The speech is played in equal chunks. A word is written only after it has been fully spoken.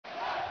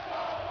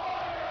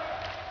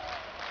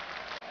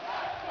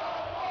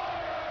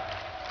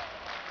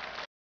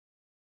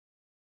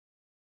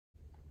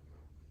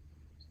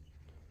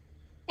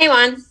Hey,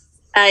 Juan.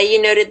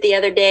 You noted the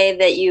other day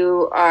that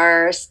you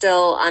are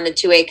still on a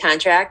two-way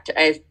contract.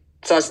 I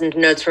saw some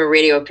notes from a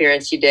radio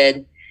appearance you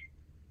did.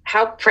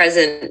 How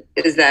present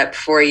is that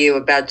for you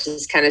about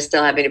just kind of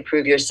still having to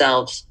prove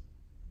yourselves?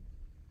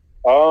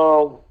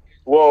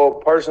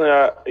 Well, personally,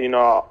 I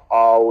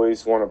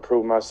always want to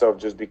prove myself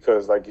just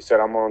because, like you said,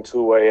 I'm on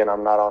two-way and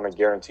I'm not on a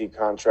guaranteed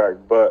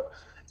contract. But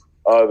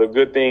the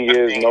good thing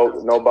is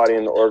nobody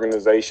in the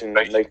organization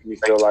makes me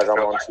feel like I'm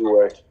on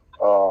two-way.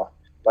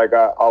 Like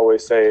I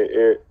always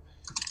say,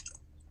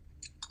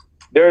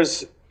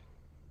 there's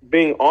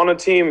being on a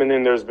team and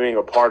then there's being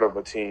a part of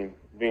a team,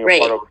 being a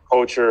part Right. of a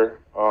culture,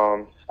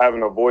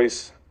 having a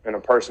voice and a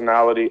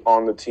personality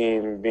on the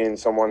team, being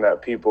someone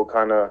that people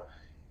kind of,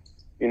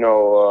 you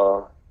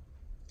know,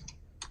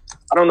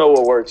 I don't know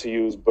what word to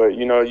use, but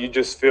you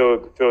just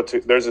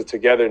there's a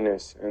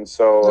togetherness, and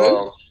so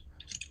Mhm.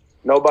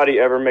 nobody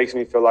ever makes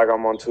me feel like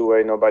I'm on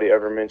two-way. Nobody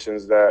ever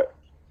mentions that,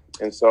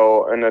 and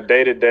so in a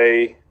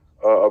day-to-day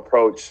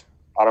approach,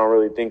 I don't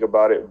really think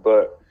about it.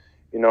 But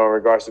in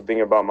regards to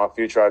thinking about my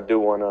future, I do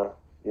want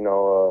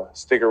to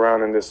stick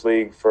around in this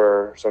league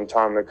for some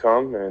time to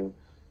come, and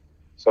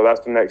so that's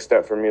the next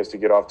step for me is to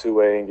get off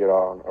two-way and get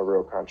on a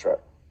real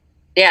contract.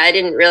 Yeah, I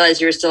didn't realize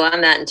you were still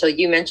on that until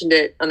you mentioned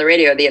it on the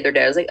radio the other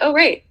day. I was like, oh,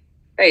 right,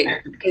 right,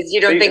 because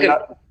you don't See, think and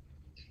of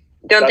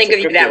don't that's think a of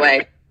you good that thing. way,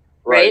 Right,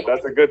 right?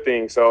 that's a good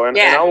thing. So, and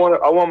Yeah, I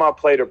want my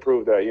play to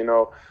prove that,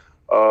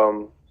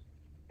 um,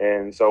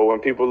 and so when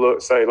people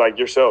say like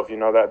yourself,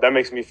 that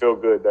makes me feel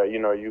good that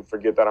you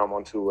forget that I'm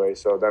on two-way.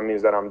 So that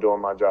means that I'm doing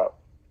my job.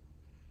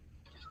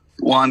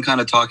 Juan,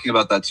 kind of talking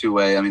about that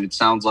two-way. I mean, it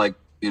sounds like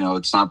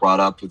it's not brought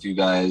up with you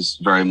guys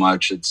very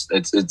much.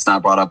 It's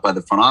not brought up by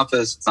the front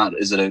office. It's not.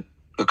 Is it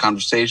a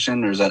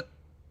conversation, or is that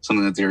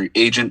something that their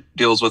agent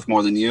deals with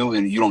more than you,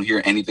 and you don't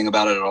hear anything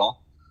about it at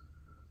all?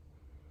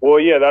 Well,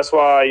 yeah, that's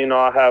why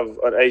I have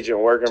an agent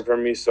working for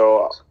me,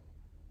 so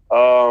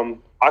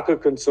I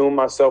could consume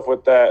myself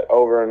with that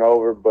over and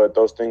over, but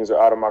those things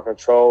are out of my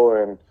control.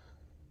 And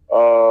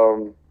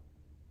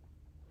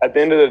at the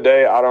end of the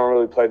day, I don't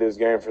really play this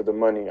game for the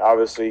money.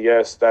 Obviously,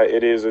 yes, that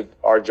it is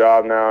our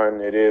job now,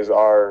 and it is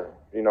our,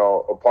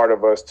 a part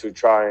of us to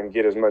try and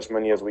get as much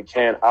money as we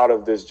can out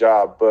of this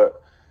job. But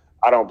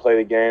I don't play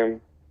the game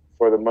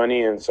for the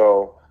money, and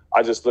so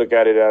I just look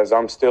at it as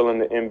I'm still in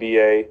the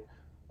NBA.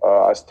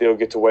 I still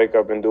get to wake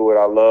up and do what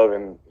I love,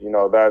 and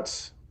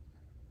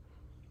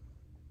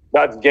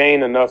that's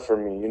gain enough for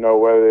me,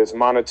 whether it's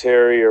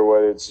monetary or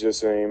whether it's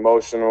just an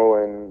emotional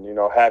and,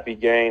 happy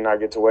gain. I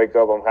get to wake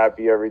up, I'm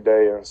happy every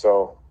day. And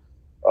so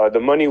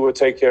the money will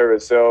take care of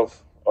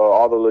itself.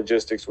 All the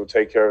logistics will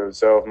take care of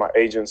itself. My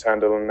agent's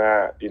handling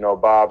that.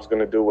 Bob's going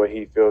to do what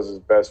he feels is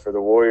best for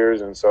the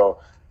Warriors. And so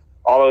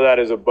all of that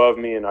is above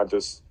me, and I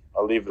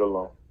leave it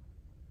alone.